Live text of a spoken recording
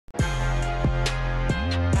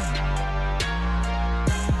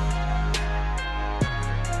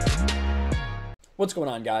What's going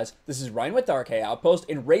on, guys? This is Ryan with RK Outpost,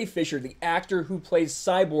 and Ray Fisher, the actor who plays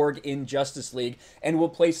Cyborg in Justice League and will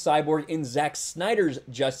play Cyborg in Zack Snyder's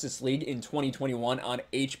Justice League in 2021 on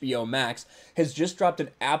HBO Max, has just dropped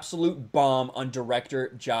an absolute bomb on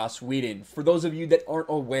director Joss Whedon. For those of you that aren't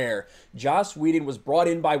aware, Joss Whedon was brought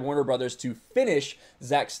in by Warner Brothers to finish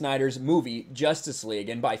Zack Snyder's movie, Justice League.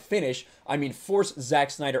 And by finish, I mean force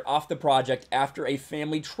Zack Snyder off the project after a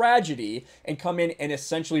family tragedy and come in and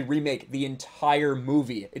essentially remake the entire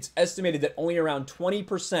movie. It's estimated that only around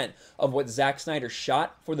 20% of what Zack Snyder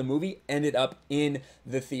shot for the movie ended up in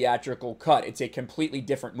the theatrical cut. It's a completely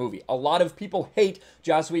different movie. A lot of people hate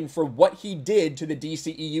Joss Whedon for what he did to the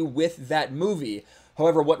DCEU with that movie.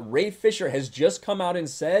 However, what Ray Fisher has just come out and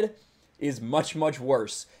said is much, much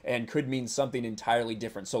worse and could mean something entirely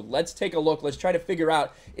different. So let's take a look. Let's try to figure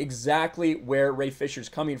out exactly where Ray Fisher's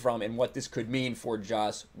coming from and what this could mean for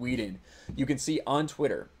Joss Whedon. You can see on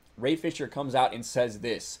Twitter, Ray Fisher comes out and says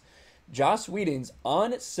this: Joss Whedon's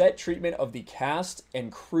on-set treatment of the cast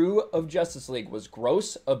and crew of Justice League was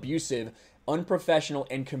gross, abusive, unprofessional,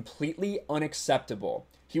 and completely unacceptable.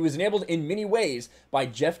 He was enabled in many ways by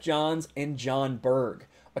Geoff Johns and John Berg.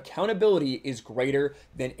 Accountability is greater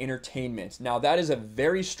than entertainment. Now, that is a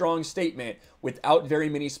very strong statement without very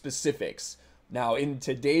many specifics. Now, in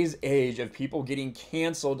today's age of people getting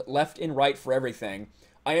canceled left and right for everything,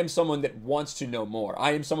 I am someone that wants to know more.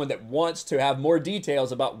 I am someone that wants to have more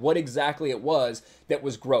details about what exactly it was that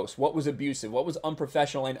was gross, what was abusive, what was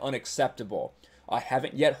unprofessional and unacceptable. I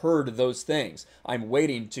haven't yet heard those things. I'm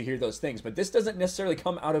waiting to hear those things, but this doesn't necessarily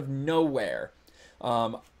come out of nowhere.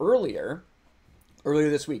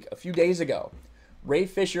 Earlier this week, a few days ago, Ray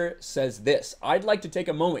Fisher says this: I'd like to take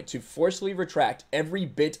a moment to forcefully retract every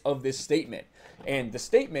bit of this statement. And the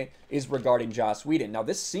statement is regarding Joss Whedon. Now,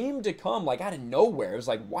 this seemed to come like out of nowhere. It was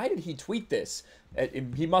like, why did he tweet this?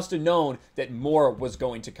 He must have known that more was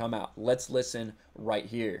going to come out. Let's listen right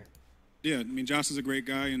here. Yeah, I mean, Joss is a great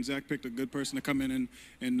guy, and Zach picked a good person to come in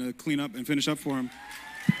and clean up and finish up for him.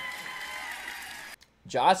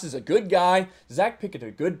 Joss is a good guy. Zach picked a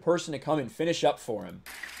good person to come and finish up for him.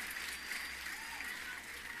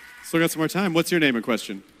 Still got some more time. What's your name and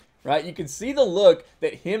question? Right, you can see the look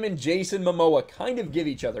that him and Jason Momoa kind of give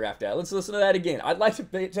each other after that. Let's listen to that again. I'd like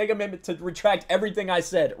to take a minute to retract everything I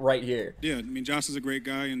said right here. Yeah, I mean, Joss is a great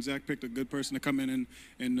guy, and Zach picked a good person to come in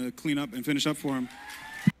and clean up and finish up for him.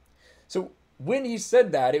 So when he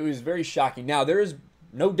said that, it was very shocking. Now, there is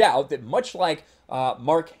no doubt that much like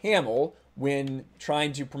Mark Hamill, when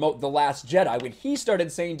trying to promote The Last Jedi, when he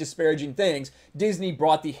started saying disparaging things, Disney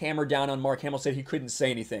brought the hammer down on Mark Hamill, said he couldn't say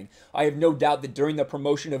anything. I have no doubt that during the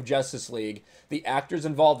promotion of Justice League, the actors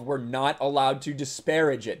involved were not allowed to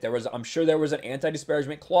disparage it. I'm sure there was an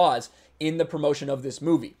anti-disparagement clause in the promotion of this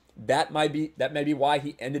movie. That may be why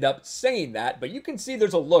he ended up saying that, but you can see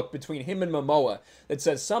there's a look between him and Momoa that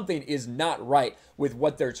says something is not right with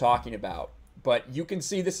what they're talking about. But you can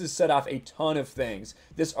see this has set off a ton of things.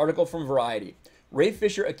 This article from Variety: Ray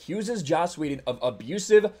Fisher accuses Joss Whedon of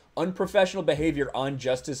abusive, unprofessional behavior on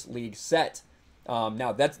Justice League set.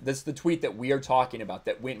 Now, that's the tweet that we are talking about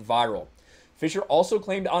that went viral. Fisher also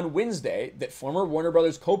claimed on Wednesday that former Warner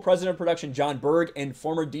Brothers co-president of production John Berg and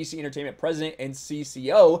former DC Entertainment president and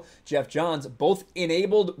CCO Geoff Johns both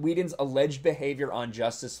enabled Whedon's alleged behavior on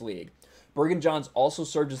Justice League. Berg and Johns also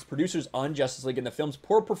served as producers on Justice League, and the film's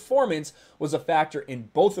poor performance was a factor in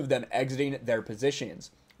both of them exiting their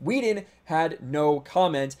positions. Whedon had no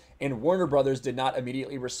comment, and Warner Brothers did not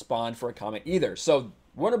immediately respond for a comment either. So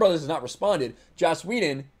Warner Brothers has not responded. Joss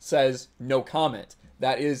Whedon says no comment.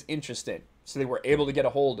 That is interesting. So they were able to get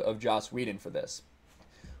a hold of Joss Whedon for this.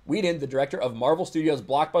 Whedon, the director of Marvel Studios'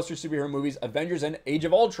 blockbuster superhero movies Avengers and Age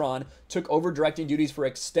of Ultron, took over directing duties for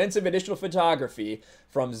extensive additional photography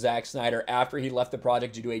from Zack Snyder after he left the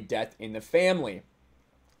project due to a death in the family.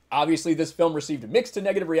 Obviously, this film received mixed to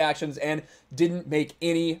negative reactions and didn't make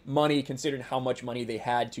any money considering how much money they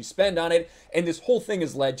had to spend on it. And this whole thing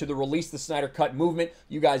has led to the Release the Snyder Cut movement.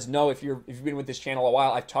 You guys know, if you've been with this channel a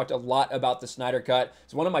while, I've talked a lot about the Snyder Cut.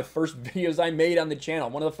 It's one of my first videos I made on the channel.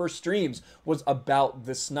 One of the first streams was about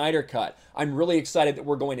the Snyder Cut. I'm really excited that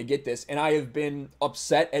we're going to get this, and I have been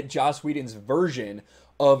upset at Joss Whedon's version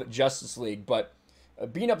of Justice League, but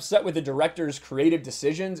being upset with the director's creative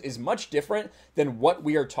decisions is much different than what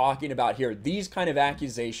we are talking about here. These kind of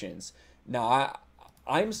accusations. Now,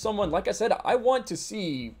 I'm someone, like I said, I want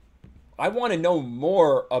to know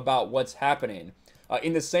more about what's happening.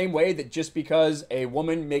 In the same way that just because a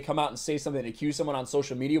woman may come out and say something and accuse someone on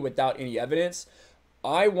social media without any evidence,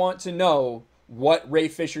 I want to know what Ray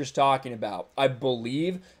Fisher's talking about. I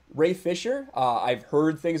believe Ray Fisher. I've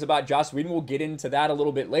heard things about Joss Whedon. We'll get into that a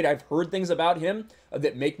little bit later. I've heard things about him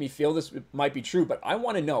that make me feel this might be true, but I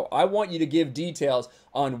want to know. I want you to give details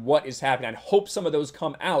on what is happening. I hope some of those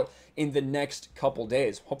come out in the next couple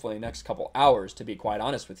days, hopefully the next couple hours, to be quite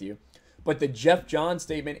honest with you. But the Geoff Johns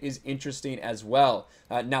statement is interesting as well.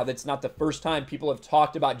 Now, that's not the first time people have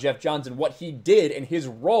talked about Geoff Johns and what he did and his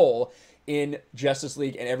role in Justice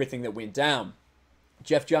League and everything that went down.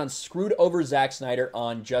 Geoff Johns screwed over Zack Snyder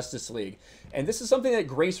on Justice League. And this is something that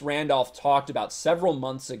Grace Randolph talked about several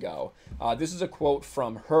months ago. This is a quote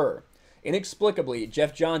from her. Inexplicably,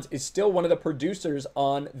 Geoff Johns is still one of the producers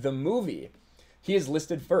on the movie. He is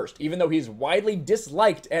listed first, even though he is widely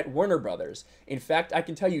disliked at Warner Brothers. In fact, I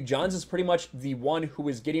can tell you, Johns is pretty much the one who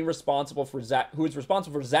is responsible for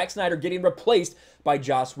Zack Snyder getting replaced by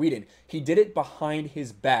Joss Whedon. He did it behind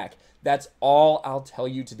his back. That's all I'll tell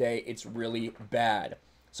you today. It's really bad.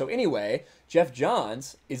 So anyway, Geoff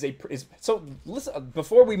Johns so listen,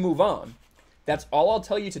 before we move on, that's all I'll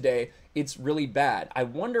tell you today. It's really bad. I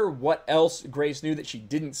wonder what else Grace knew that she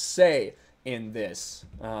didn't say in this.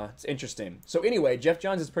 It's interesting. So anyway, Geoff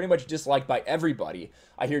Johns is pretty much disliked by everybody.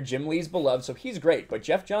 I hear Jim Lee's beloved, so he's great. But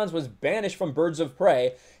Geoff Johns was banished from Birds of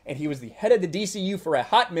Prey, and he was the head of the DCU for a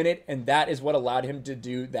hot minute, and that is what allowed him to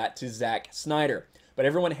do that to Zack Snyder. But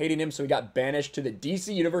everyone hated him, so he got banished to the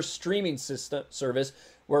DC Universe streaming service,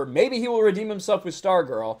 where maybe he will redeem himself with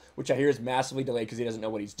Stargirl, which I hear is massively delayed because he doesn't know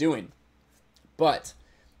what he's doing. But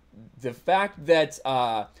the fact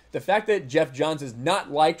that Geoff Johns is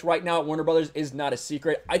not liked right now at Warner Brothers is not a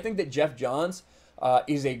secret. I think that Geoff Johns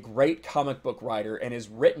is a great comic book writer and has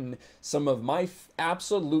written some of my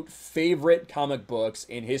absolute favorite comic books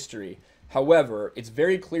in history. However, it's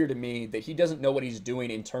very clear to me that he doesn't know what he's doing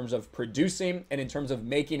in terms of producing and in terms of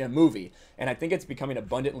making a movie. And I think it's becoming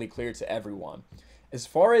abundantly clear to everyone. As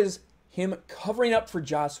far as him covering up for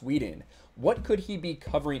Joss Whedon, what could he be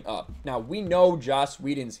covering up? Now, we know Joss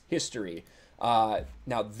Whedon's history. Now,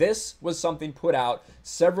 this was something put out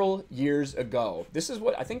several years ago. This is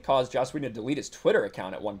what I think caused Joss Whedon to delete his Twitter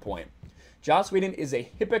account at one point. Joss Whedon is a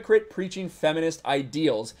hypocrite preaching feminist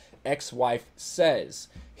ideals, ex-wife says.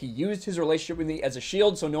 He used his relationship with me as a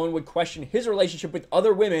shield so no one would question his relationship with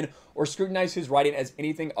other women or scrutinize his writing as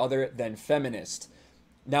anything other than feminist.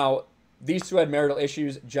 Now, these two had marital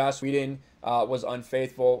issues. Joss Whedon was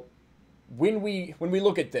unfaithful. When we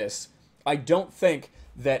look at this, I don't think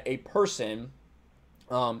that a person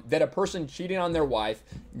cheating on their wife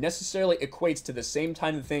necessarily equates to the same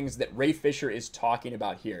kind of things that Ray Fisher is talking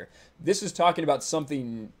about here. This is talking about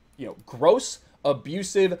something, gross,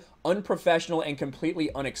 abusive, unprofessional, and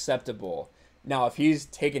completely unacceptable. Now, if he's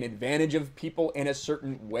taken advantage of people in a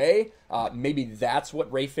certain way, maybe that's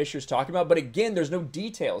what Ray Fisher's talking about. But again, there's no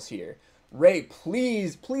details here. Ray,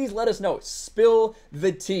 please let us know. Spill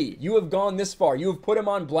the tea. You have gone this far. You have put him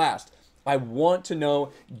on blast. I want to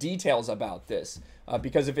know details about this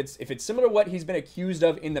because if it's similar to what he's been accused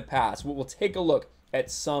of in the past, we'll take a look at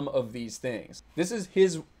some of these things. This is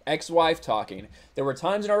his ex-wife talking. There were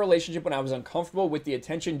times in our relationship when I was uncomfortable with the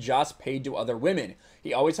attention Joss paid to other women.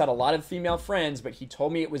 He always had a lot of female friends, but he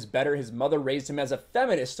told me it was better his mother raised him as a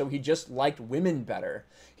feminist, so he just liked women better.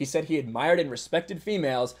 He said he admired and respected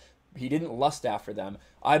females. He didn't lust after them.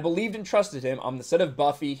 I believed and trusted him. On the set of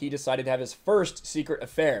Buffy, he decided to have his first secret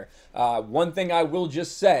affair. One thing I will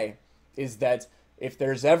just say is that if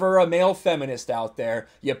there's ever a male feminist out there,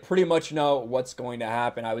 you pretty much know what's going to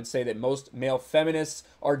happen. I would say that most male feminists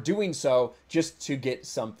are doing so just to get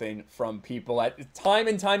something from people. Time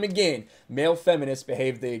and time again, male feminists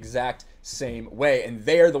behave the exact same way, and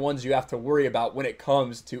they are the ones you have to worry about when it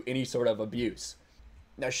comes to any sort of abuse.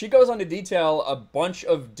 Now, she goes on to detail a bunch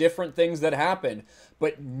of different things that happen,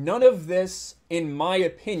 but none of this, in my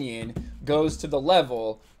opinion, goes to the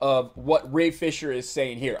level of what Ray Fisher is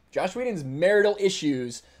saying here. Joss Whedon's marital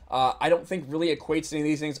issues, I don't think really equates to any of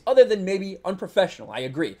these things other than maybe unprofessional. I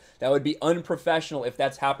agree. That would be unprofessional if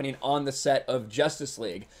that's happening on the set of Justice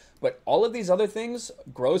League. But all of these other things,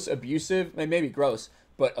 gross, abusive, maybe gross,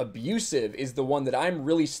 but abusive is the one that I'm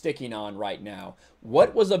really sticking on right now.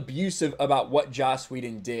 What was abusive about what Joss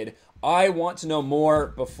Whedon did? I want to know more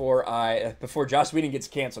before Joss Whedon gets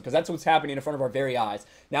canceled, because that's what's happening in front of our very eyes.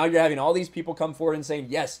 Now you're having all these people come forward and saying,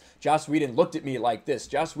 yes, Joss Whedon looked at me like this.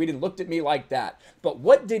 Joss Whedon looked at me like that. But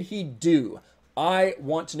what did he do? I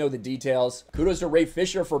want to know the details. Kudos to Ray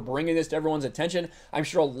Fisher for bringing this to everyone's attention. I'm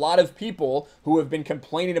sure a lot of people who have been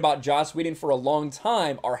complaining about Joss Whedon for a long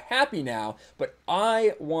time are happy now, but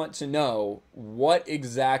I want to know what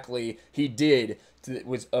exactly he did that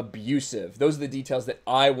was abusive. Those are the details that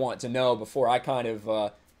I want to know before I kind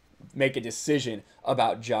of make a decision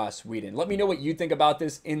about Joss Whedon. Let me know what you think about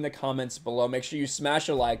this in the comments below. Make sure you smash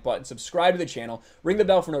the like button, subscribe to the channel, ring the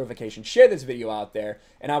bell for notifications, share this video out there,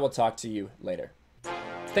 and I will talk to you later.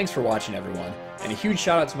 Thanks for watching, everyone, and a huge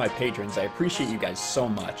shout out to my patrons. I appreciate you guys so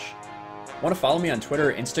much. Want to follow me on Twitter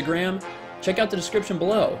or Instagram? Check out the description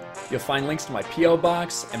below. You'll find links to my P.O.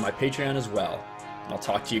 box and my Patreon as well. And I'll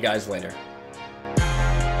talk to you guys later.